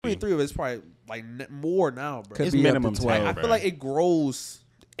between 3 of us, probably like more now, bro. It's minimum 12. I feel like it grows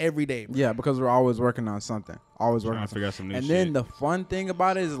every day, bro. Yeah, because we're always working on something. Always working Trying on to figure out something. some new And shit. then the fun thing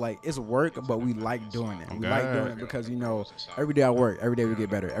about it is like it's work, but we like doing it. We like doing it because every day I work, every day we get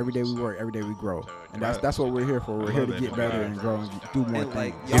better. Every day we work, every day we grow. And that's what we're here for. We're here to get better and grow and do more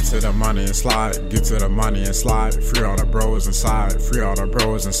things. Get to the money and slide, get to the money and slide. Free all the bros inside, free all the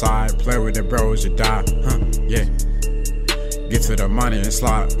bros inside. Play with the bros, you die, yeah. Get to the money and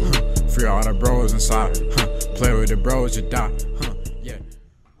slide, free all the bros inside, play with the bros, you die, yeah.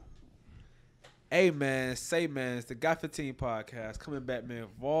 Hey man, it's the Got 15 podcast coming back, man.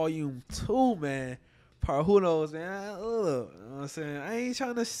 Volume 2, man. Part who knows, man. Look, you know what I'm saying? I ain't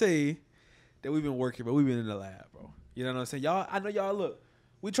trying to say that we've been working, but we've been in the lab, bro. You know what I'm saying? Y'all, I know y'all look.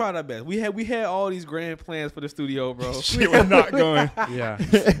 We tried our best. We had all these grand plans for the studio, bro. Shit, we're not going. Yeah.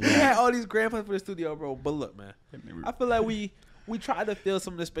 We had all these grand plans for the studio, bro. But look, man. I feel like we tried to fill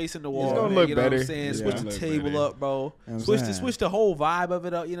some of the space in the wall. It's gonna man, look you know better. what I'm saying? Yeah. Switch the Look table better. up, bro. You know what I'm saying? Switch the whole vibe of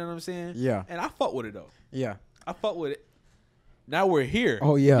it up. You know what I'm saying? Yeah. And I fuck with it though. Yeah. I fuck with it. Now we're here.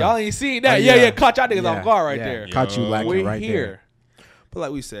 Oh, yeah. Y'all ain't seen that. Oh, yeah. yeah. Caught y'all niggas Yeah. off guard right Yeah. there. Caught you lacking We're right here. there. But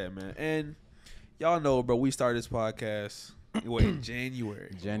like we said, man, and y'all know, bro, we started this podcast in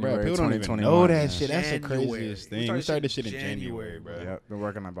January. January Bro, people don't even 2021. know that man. shit. That's the January. craziest We thing. started We started this shit shit in in January, bro. Yep, been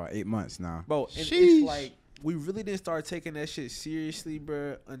working on about 8 months now. Bro, and Sheesh. it's like we really didn't start taking that shit seriously,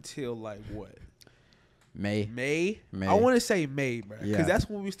 bro, until like what? May. May? May. I want to say May, bro. Because Yeah. that's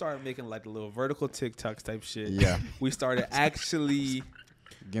when we started making like the little vertical TikToks type shit. Yeah. We started actually,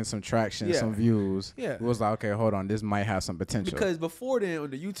 Getting some traction, Yeah. some views. Yeah. It was like, okay, hold on, this might have some potential. because before then,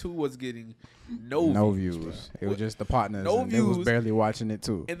 when the YouTube was getting no views. bro. It was just the partners. No and they was views. barely watching it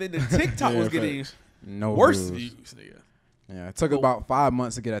too. And then the TikTok Yeah, was getting No worse views. views, nigga. Yeah, it took about 5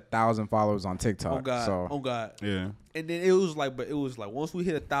 months to get 1,000 followers on TikTok. Oh God, So oh God. Yeah. And then it was like once we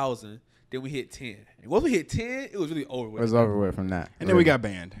hit 1,000, then we hit 10. And once we hit 10, it was really over it with. was over with from that. And then we got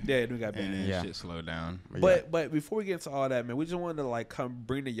banned. Yeah, then we got And banned. then Yeah. shit slowed down. But before we get into all that, man, we just wanted to like come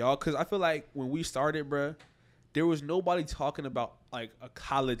bring to y'all because I feel like when we started, bruh, there was nobody talking about like a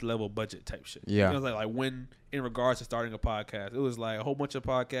college level budget type shit. Yeah. You know, like when in regards to starting a podcast, it was like a whole bunch of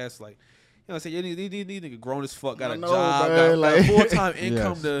podcasts, like you know, what I'm saying these niggas grown as fuck, got I a know, job, bruh, got like- full time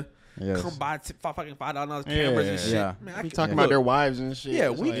income Yes. to Yes. come buy fucking $5 cameras and shit. Yeah. Man, We can- talking look, about their wives and shit.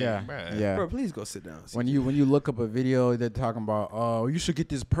 Yeah, It's we- like, Yeah. bruh. Yeah. Bro, please go sit down. When you look up a video, they're talking about, oh, you should get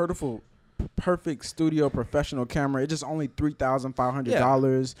this perfect studio professional camera. It's just only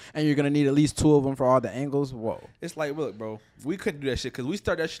 $3,500, and you're gonna need at least 2 of them for all the angles. Whoa. It's like, look, bro, we couldn't do that shit because we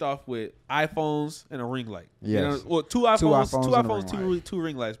started that shit off with iPhones and a ring light. You know, Yes. well, two iPhones, and a ring light. two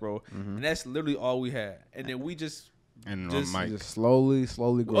ring lights, bro. And that's literally all we had. And then we just, And Just- Mike. Just slowly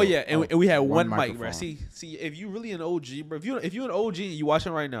grow. oh yeah, and we had one mic, bro. microphone. See, if you really an OG, bro, if you're an OG and you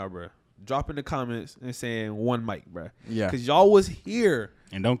watching right now, bro, drop in the comments and saying one mic, bro. Yeah. Because y'all was here.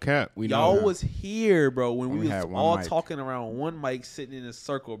 And don't cap. We Y'all know. was here, bro, when We we was had one all mic. talking around one mic sitting in a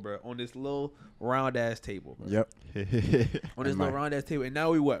circle, bro, on this little round ass table, bro. Yep. On this And little mic. round ass table. And now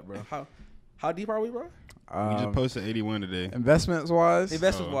we what, bro? How deep are we, bro? We just posted 81 today. Investments wise,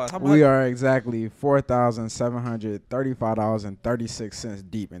 Investment wise, how much? we are exactly $4,735.36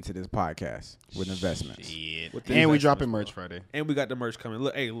 deep into this podcast with investments. Shit. With the And we investments, dropping bro. merch Friday. And we got the merch coming.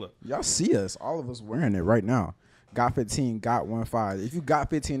 Look, hey, look. Y'all see us, all of us wearing it right now. Got 15, got 1.5. If you got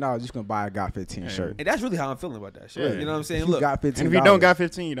 $15, you can buy a Got 15 shirt. And that's really how I'm feeling about that shit. Yeah. You know what I'm saying? If you Look, got $15, And if you don't got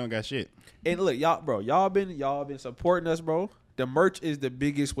 15, you don't got shit. and look, y'all, bro, y'all been supporting us, bro. The merch is the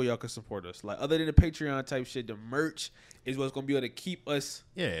biggest way y'all can support us. Like other than the Patreon type shit, the merch is what's gonna be able to keep us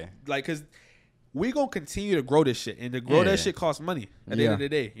Yeah. like, cause we gonna continue to grow this shit, and to grow Yeah. that shit costs money at the end of the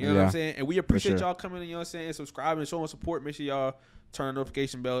day. You know what Yeah. I'm saying? And we appreciate sure. y'all coming in, you know what I'm saying, and subscribing and showing support. Make sure y'all turn the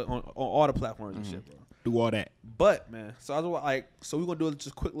notification bell on all the platforms and shit, bro. Do all that. But man, so I was like, so we're gonna do just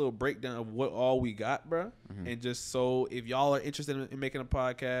a quick little breakdown of what all we got, bro. And just so if y'all are interested in making a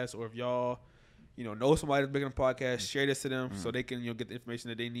podcast, or if y'all, know somebody that's making a podcast, share this to them so they can get the information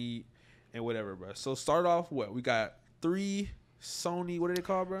that they need and whatever, bro. So start off we got 3 Sony. What are they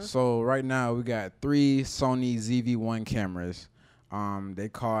called, bro? So right now we got 3 Sony ZV-1 cameras. They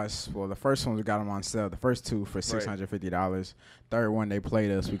cost, the first one we got them on sale. The first 2 for $650. Third one they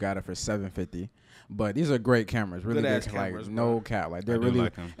played us. We got it for $750. But these are great cameras, really Good-ass good. cameras, Like bro. no cap, like they're I do really.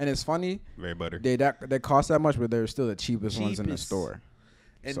 like 'em. And it's funny, Very butter. they cost that much, but they're still the cheapest ones in the Cheapest. store.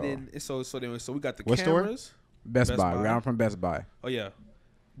 And So- then so we got the What store? cameras. Best Best Buy. Buy. We got them from Best Buy. Oh yeah.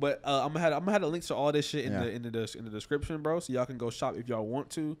 But I'm gonna have the links to all this shit in Yeah. the description, bro. So y'all can go shop if y'all want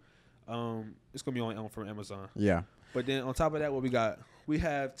to. It's gonna be on from Amazon. Yeah. But then on top of that, what we got? We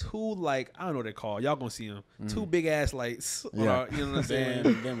have two, like, I don't know what they're called. Y'all gonna see them. Two big ass lights. Yeah. You know what I'm saying?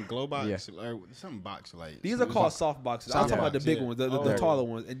 them glow box, Yeah. or some box lights. These are called soft boxes. I'm Soft talking about the box, big yeah. ones, the Oh. taller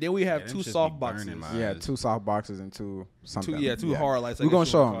ones. And then we have them two shits be soft burning boxes. my- Yeah, 2 soft boxes and 2 something. Two hard lights. I We're guess gonna you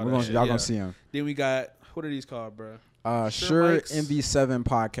show wanna them. call We're that gonna shit. y'all Yeah. gonna see them. Then we got, what are these called, bro? Shure mics. MV7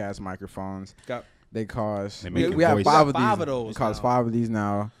 podcast microphones. Got They cost. They make your We have voice- 5 of We got 5 these. of those It costs now. 5 of these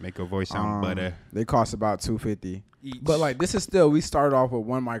now. Make your voice sound butter. They cost about $250. each. But like this is still, we started off with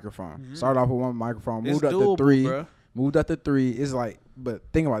 1 microphone. Started off with 1 microphone. It's Moved up doable, to 3. bruh. Moved up to 3. It's like, but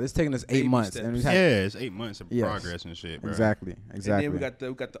think about it. It's taking us 8 Baby months, steps. and we Yeah, had it's 8 months of Yes. progress and shit, bro. exactly. And then we got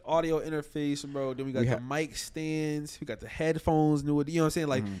the audio interface, bro. Then we got We the ha- mic stands. We got the headphones. New, you know what I'm saying?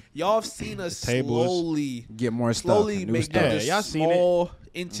 Like y'all have seen us tables. slowly, get more slowly stuff. New make stuff. them Yeah, just y'all seen it. small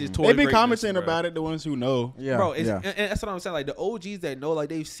inches towards They've been greatness, commenting bro. about it, the ones who know. Yeah, Bro. It's, yeah. and that's what I'm saying. Like the OGs that know, like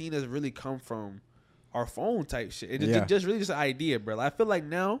they've seen us really come from our phone type shit. It's Yeah. just really just an idea, bro. Like, I feel like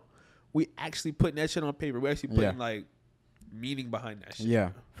now we actually putting that shit on paper. We actually putting Yeah. like meaning behind that shit. Yeah,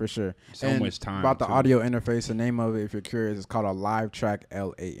 for sure. So And much time, about the too. audio interface. The name of it, if you're curious, it's called a Live Track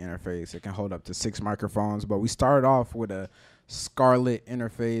L8 interface. It can hold up to 6 microphones. But we started off with a Scarlett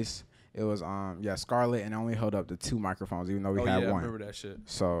interface. It was Scarlett, and it only held up to 2 microphones, even though we Oh had yeah, I 1. remember that shit.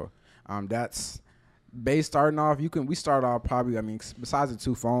 So that's base starting off. We start off probably, I mean, besides the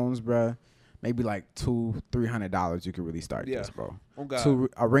 2 phones, bruh, maybe like $200-$300 you could really start Yeah. this, bro. Oh God.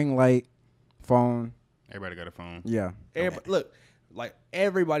 A ring light, phone, Everybody got a phone. yeah. Everybody, look, like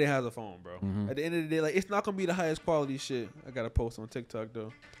everybody has a phone, bro. Mm-hmm. At the end of the day, like it's not gonna be the highest quality shit. I gotta post on TikTok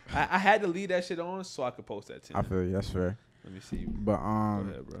though. I had to leave that shit on so I could post that to I you. feel you. That's fair. Let me see. But Go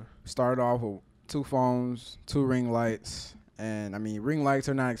ahead, bro. started off with 2 phones, 2 ring lights, and I mean ring lights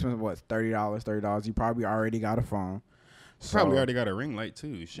are not expensive. What, $30? You probably already got a phone. So, Probably already got a ring light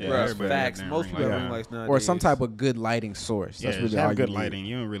too. Shit, Bruh, everybody got facts. damn Most ring people have light ring now. lights nowadays. or some type of good lighting source. Yeah, That's really just all have good you need. lighting.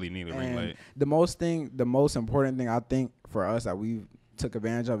 You don't really need a ring And light. the most important thing I think for us that we took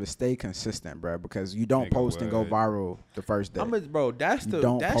advantage of is stay consistent, bro. Because you don't Nigga, post and go what? viral the first day. bro, that's You the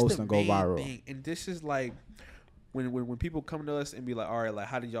don't that's post the and go main viral. thing. And this is like when people come to us and be like, all right, like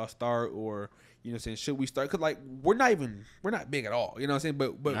how did y'all start, or you know what I'm saying, should we start? Because like we're not big at all, you know what I'm saying,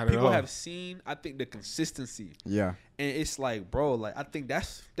 but Not at people all. have seen, I think, the consistency. Yeah, And it's like, bro, like I think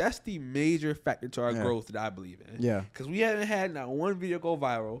that's the major factor to our Yeah. growth that I believe in. Yeah. Because we haven't had not one video go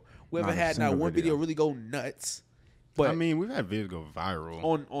viral. We haven't Not a had not single one video. video really go nuts. But I mean, we've had videos go viral.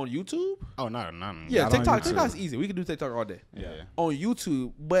 on YouTube, Oh, not yeah, Not on TikTok. YouTube. TikTok's easy. We can do TikTok all day. Yeah. On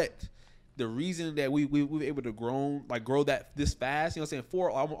YouTube, but the reason that we were able to grow that this fast, you know what I'm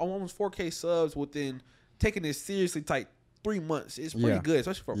saying, almost 4K subs within taking this seriously, like 3 months, it's pretty Yeah. good,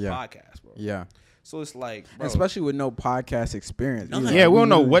 especially for a Yeah. podcast, bro. yeah. So it's like, bro, Especially with no podcast experience. None. Even Yeah, we don't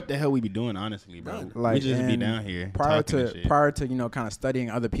know literally- what the hell we be doing, honestly, bro. None. Like, we just be and down here prior talking and to shit. kind of studying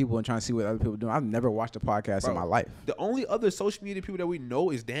other people and trying to see what other people do. I've never watched a podcast in Bro. my life. the only other social media people that we know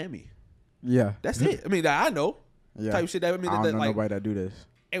is Dammy. Yeah, That's it. I mean, that I know. yeah. Type shit that I mean, I don't that, know like, nobody that do this.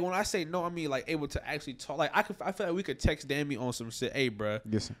 and when I say no, I mean like able to actually talk. Like I feel like we could text Dammy on some shit. Hey, bro,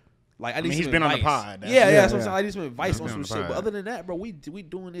 Yes. like I mean, need he's some been on the advice. pod. Yeah, that's what I'm yeah. saying. I need some advice He's on been some on the shit. But pod. other than that, bro, we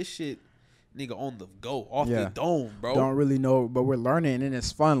doing this shit, nigga, on the go, off Yeah. the dome, bro. Don't really know, but we're learning, and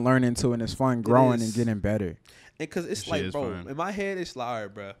it's fun learning too, and it's fun growing is. and getting better. And because it's Shit like, is bro, fun. in my head, it's like, all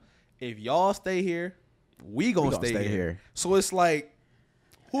right, bro, if y'all stay here, we gonna, gonna stay, stay here. here. So it's like,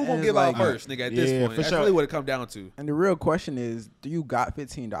 who And gonna it's give like- out first, nigga? At this Yeah, point, for that's sure. really what it come down to. And the real question is, do you got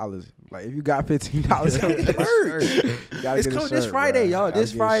 $15? Like, if you got $15, come get a shirt. You gotta It's get a coming this shirt, Friday, bruh. y'all. Gotta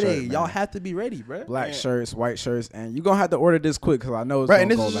This get a Friday, shirt, y'all man. have to be ready, bro. Black Yeah. shirts, white shirts, and you're gonna have to order this quick because I know it's Right, gonna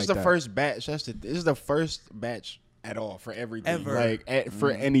and this go is like just the that. first batch. This is the first batch at all for everything. Ever. Like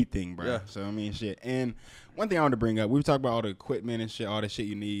for anything, bro. Yeah. So I mean, shit. And one thing I want to bring up, we talked about all the equipment and shit, all the shit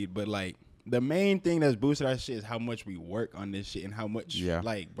you need, but like the main thing that's boosted our shit is how much we work on this shit and how much, Yeah.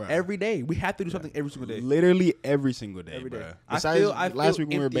 like, bro. Every day, we have to do something every single day. Literally every single day, Every day. bro. I Besides feel last week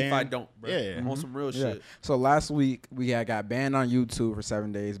when we were empty banned. if I don't, bro. Yeah. On some real Yeah. shit. So last week we had got banned on YouTube for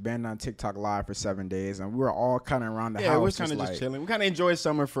 7 days, banned on TikTok Live for 7 days, and we were all kind of around the Yeah, house. we're kind of just like, chilling. We kind of enjoyed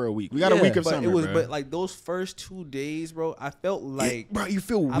summer for a week. We got a Yeah, week of but summer, it was, bro. but like those first 2 days, bro, I felt like bro, you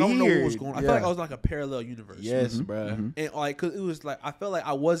feel weird. I don't know what was going on. I Yeah. felt like I was in like a parallel universe. Yes, bro. And like, cause it was like I felt like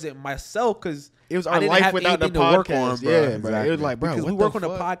I wasn't myself because It was I our didn't life have without the anything to work podcast. on, bro. Yeah, bro. It Exactly. was like, bro, because what we work the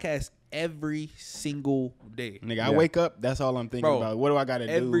on the fuck? podcast every single day. Nigga, Yeah. I wake up. That's all I'm thinking Bro, about. What do I got to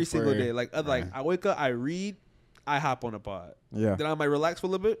do Every single for- day. Like I wake up, I read, I hop on the pod. Yeah. Then I might relax for a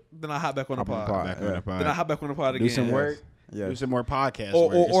little bit. Then I hop back on the Hop on the pod. pod. Back on Yeah. the pod. Then I hop back on the pod again. do some work. Yeah. Do some more podcasts. Or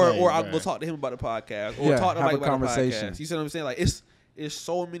work. It's or, like, or I'll bruh. go talk to him about the podcast. Or Yeah, talk to have Mike a about the conversation. podcast. You see what I'm saying? Like it's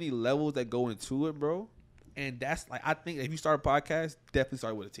so many levels that go into it, bro. And that's like, I think if you start a podcast, definitely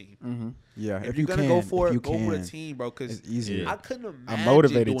start with a team. Mm-hmm. Yeah, If you're gonna go for it, go with a team, bro. Because it's easier. I couldn't A imagine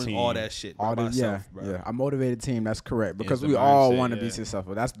motivated doing team. all that shit by myself, bro. Yeah, a motivated team. That's correct because the we all mindset, want to be yeah.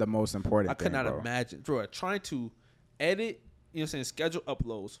 successful. That's the most important. I could not bro. imagine, bro, trying to edit, you know what I'm saying, schedule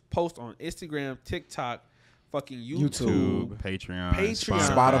uploads, post on Instagram, TikTok, fucking YouTube. Patreon,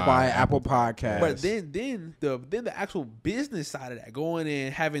 Spotify, Apple Podcasts. But then the actual business side of that, going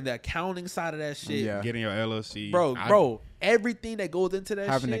in, having the accounting side of that shit, Yeah. getting your LLC, bro, everything that goes into that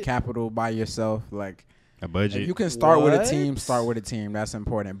having shit. the capital by yourself, like a budget. if you can start with a team, What? start with a team. That's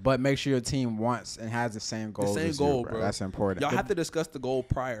important. But make sure your team wants and has the same goals. same as goal, you, bro. That's important. Y'all have to discuss the goal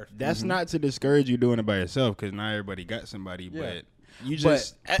prior. That's not to discourage you doing it by yourself because not everybody got somebody, Yeah. but you But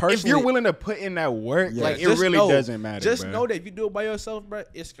just if personally- you're willing to put in that work, Yeah. like it Just really know- doesn't matter. Just bro. know that if you do it by yourself, bro,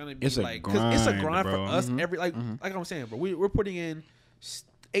 it's gonna be It's a like, because it's a grind, grind bro. for us every like I'm saying, bro. We're putting in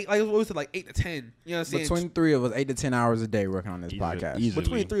 8, like what was it, like 8 to 10? You know what I'm saying? Between 3 of us, 8 to 10 hours a day working on this podcast. easily.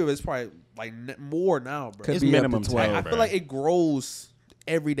 Between 3 of us, probably like more now, bro. Could It's be up to minimum 12. 12. I feel like it grows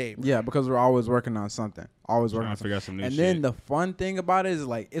every day, bro. Yeah, because we're always working on something. Always working Trying on to figure out something. some new And then shit. the fun thing about it is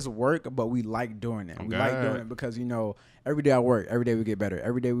like it's work, but we like doing it. Oh, We like God. doing it because every day I work, every day we get better.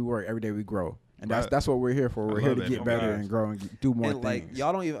 Every day we work, every day we grow. And Right. that's what we're here for. I We're here love to that. get Oh, better God. and grow and do more And things. like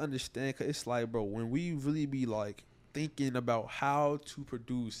y'all don't even understand, cause it's like, bro, when we really be like thinking about how to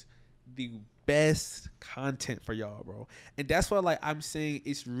produce the best content for y'all, bro, and that's why like I'm saying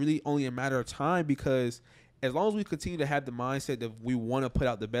it's really only a matter of time, because as long as we continue to have the mindset that we want to put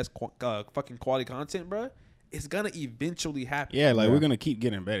out the best fucking quality content, bro, it's gonna eventually happen. Yeah, like Yeah. we're gonna keep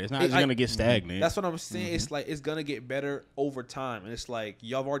getting better. It's not just like- gonna get stagnant. That's what I'm saying. It's like it's gonna get better over time, and it's like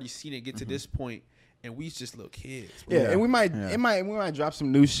y'all have already seen it get to this point, and we just little kids. Bro. Yeah, and we might Yeah. we might drop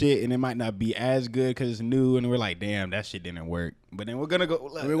some new shit, and it might not be as good because it's new, and we're like, damn, that shit didn't work. But then we're gonna go.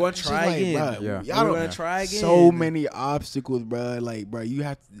 Look, We're gonna it's just try again. bruh, Yeah. y'all We're don't- gonna try again. So many obstacles, bro. Like, bro, you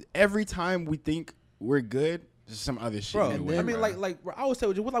have to, every time we think we're good, there's some other shit. Bro, in the way, I mean, bro. like bro, I always say,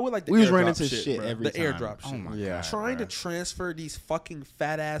 with like the We was airdrop running into shit, shit bro. every the time. airdrop Oh shit. my Yeah. God, Trying to bro. transfer these fucking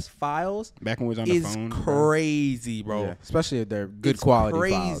fat ass files Back when we was on the is phone, bro. crazy, bro. Yeah, especially if they're good It's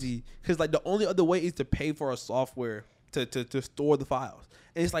quality files. crazy, because like the only other way is to pay for a software to store the files,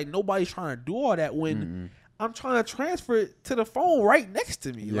 and it's like nobody's trying to do all that when I'm trying to transfer it to the phone right next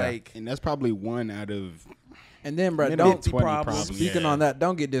to me. Yeah. Like, And that's probably one out of And then, bro, maybe don't 20 problems. speaking yeah. on that,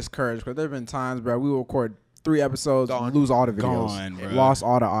 don't get discouraged because there have been times, bro, we will record 3 episodes, Gone. lose all the videos, Gone, bro. lost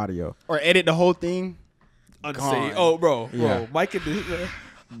all the audio. or edit the whole thing, unsaved. Gone. Oh, bro, Yeah. Mike and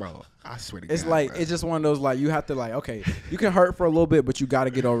bro. I swear to It's God, like bro. it's just one of those like you have to like okay, you can hurt for a little bit, but you got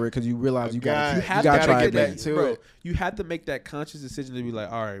to get over it because you realize you got God. you You got gotta to try get again. back to bro, it. you have to make that conscious decision to be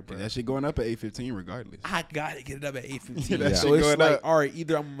like, all right, bro, that shit going up at 8:15 regardless. I gotta get it up at 8:15. That So shit it's going like, up. all right,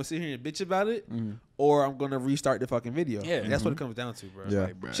 either I'm gonna sit here and bitch about it, or I'm gonna restart the fucking video. Yeah. And that's what it comes down to, bro. Yeah.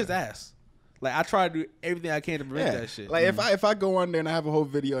 Like, it's just ass. Like I try to do everything I can to prevent Yeah, that shit. like if I go on there and I have a whole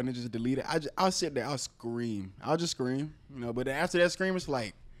video and then just delete it, I'll sit there, I'll scream, I'll just scream, But then after that scream, it's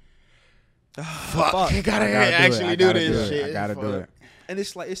like, fuck, you gotta, I gotta do it. actually I do gotta this do it. shit. I gotta do Fuck. it. and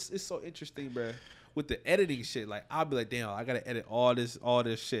it's like it's so interesting, bro. With the editing shit, like I'll be like, damn, I gotta edit all this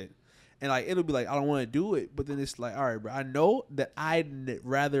shit, and like it'll be like I don't want to do it, but then it's like, all right, bro, I know that I'd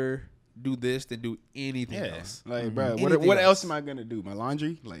rather do this than do anything Yeah, else. like, bro, Anything what else else. am I gonna do? My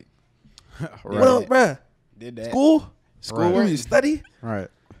laundry, like, What else, bro? did that School, Schoolwork? You study. Right.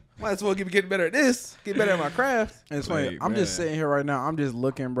 Might as well keep getting better at this. Get better at my craft. And it's funny. Like, I'm just bruh. sitting here right now. I'm just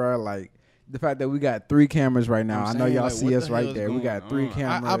looking, bro. Like the fact that we got 3 cameras right now. I know saying, y'all like, see what us the right hell's there. We going got 3 on?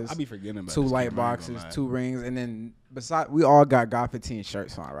 cameras. I be forgetting about 2 this light camera, I ain't boxes, gonna lie. 2 rings, and then beside we all got God 15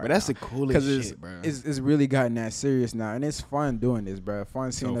 shirts on right But that's now. the coolest Because shit, bro. it's really gotten that serious now, and it's fun doing this, bro.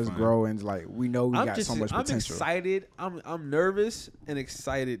 Fun seeing us fun. grow, and like we know we got so much I'm potential. excited. I'm nervous and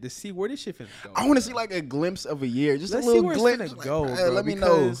excited to see where this shit finna go. I want to see like a glimpse of a year, just Let's a little see where glimpse. it's finna like, go, bruh, bro. let me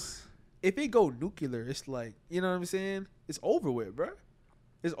know. because if it go nuclear, it's like, you know what I'm saying? It's over with, bro.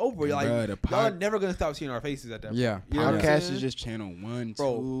 It's over. Like Bruh, the y'all are pod- never gonna stop seeing our faces at that. Yeah, point. You know what I'm Podcast saying? is just channel 1,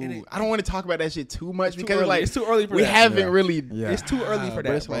 Bro, 2. and it- I don't want to talk about that shit too much It's too because early. like It's too early for we that. haven't Yeah. really. Yeah. It's too early for but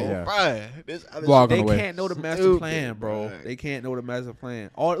that, it's bro. like, Yeah. bruh, this other Vlog shit- on They the way. can't know the master Stupid, plan, bro. bruh. They can't know the master plan.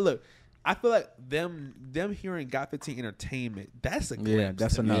 All look, I feel like them hearing Got 15 Entertainment. That's a glimpse. Yeah,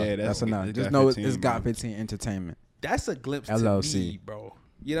 that's to me. enough. Yeah, that's that's enough. the Just Got know 15, it's Got bro. 15 Entertainment. That's a glimpse to LLC. me, bro.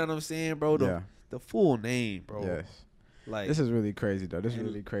 You know what I'm saying, bro? Yeah. The full name, bro. Yes. Like This is really crazy though. This is And-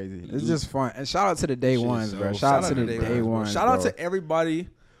 really crazy. It's just fun. And shout out to the day Shit is ones, so bro. fun. Shout out to the day day ones, bro. ones. Shout out bro. to everybody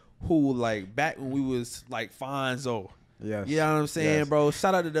who like back when we was like Fonzo. Yes. You know what I'm saying, Yes. bro?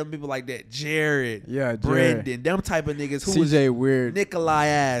 Shout out to them people like that. Jared. Yeah, Jared. Brendan. Them type of niggas. Who was CJ Weird. Nikolai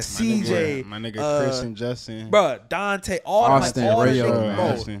ass. CJ. My nigga Chris and Justin. Bro, Dante. All Austin, all the Rayo, niggas, bro.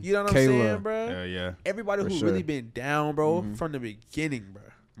 Austin. You know what I'm Kayla. saying, bro? Yeah. Everybody For who sure. really been down, bro, from the beginning, bro.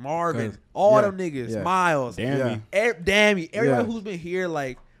 Marvin. 'Cause- All yeah, them niggas. yeah. Miles. Damn. Dammy. Everybody Yeah. who's been here,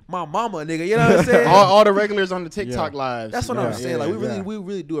 like, my mama, nigga. You know what I'm saying? all the regulars on the TikTok Yeah. lives. That's what Yeah. I'm saying. Like, Yeah. we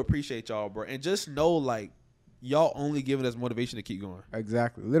really do appreciate y'all, bro. And just know, like, y'all only giving us motivation to keep going.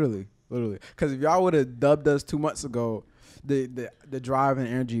 Exactly. Literally. Because if y'all would have dubbed us 2 months ago, the drive and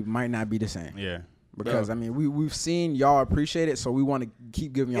energy might not be the same. Yeah. Because I mean, we've seen y'all appreciate it, so we want to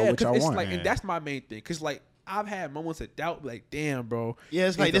keep giving y'all what 'cause y'all it's want. like, Yeah. and that's my main thing. Cause like I've had moments of doubt, like, damn, bro. Yeah,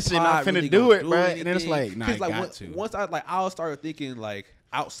 it's is like the this shit not pod finna really do gonna it, bro. And then it's anything? like, nah, 'Cause, I like, got to. once I'll start thinking like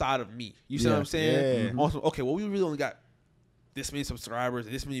outside of me. You see Yeah. what I'm saying? Yeah. Also, okay, well, we really only got this many subscribers,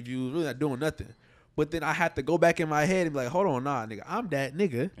 this many views, really not doing nothing. But then I had to go back in my head and be like, hold on, nah, nigga, I'm that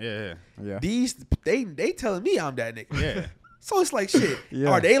nigga. Yeah. Yeah. These they telling me I'm that nigga. Yeah. So it's like, shit. Yeah.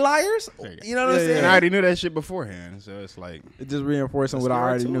 Are they liars? You know what I'm saying? And I already knew that shit beforehand, so it's like, It just reinforcing Let's what I get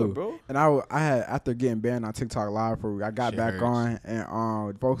already into knew. it, bro. And I had, after getting banned on TikTok Live for a week, I got Shit back hurts. on,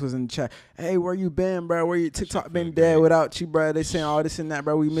 and folks was in the chat. Hey, where you been, bro? Where you TikTok shit been feel dead great. without you, bro? They saying all this and that,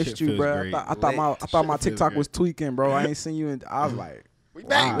 bro. We missed Shit you, feels bro. great. I thought my Shit feels TikTok great. was tweaking, bro. I ain't seen you, and I was like, we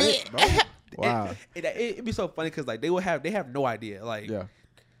back, bitch. Wow. It'd be so funny because like they have no idea. Like, Yeah.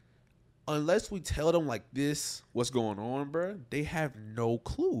 unless we tell them like this what's going on, bro, they have no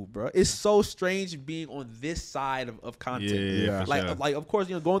clue, bro. It's so strange being on this side of content. Yeah. Yeah. Like of course,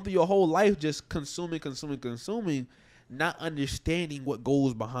 going through your whole life just consuming, not understanding what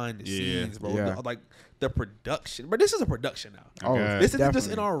goes behind the Yeah. scenes, bro. Yeah. Like the production, but this is a production now. Oh, Okay. This isn't just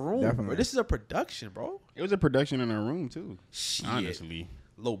definitely. in our room, bro. Definitely. This is a production, bro. It was a production in our room too. Shit, Honestly,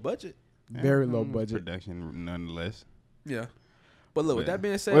 low budget. Very low budget. production, nonetheless. Yeah, but look, with that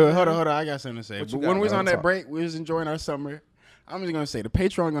being said, wait, man, hold on. I got something to say. What But you when got, we was bro? on that Talk. break, we was enjoying our summer. I'm just gonna say the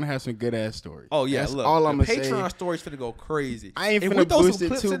Patreon gonna have some good ass stories. Oh yeah, That's look, all the I'm gonna Patreon say. story's finna go crazy. I ain't If finna we throw boost some it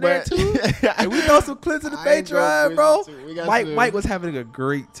clips too in there much. too, if we throw some clips in the I ain't gonna Patreon, boost bro, it too. We got some- Mike was having a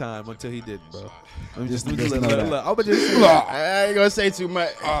great time until he didn't, bro. Let me just Just look. know that. I'm gonna just say, I ain't gonna say too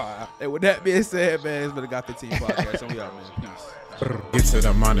much. and with that being said, man, it's been a Got 15 podcast, and we out, man. Peace. Get to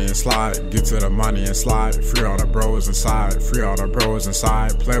the money and slide, get to the money and slide. Free all the bros inside, free all the bros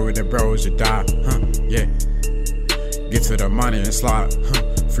inside. Play with the bros, you die, yeah. Get to the money and slide,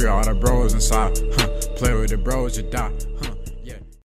 free all the bros inside, play with the bros, you die.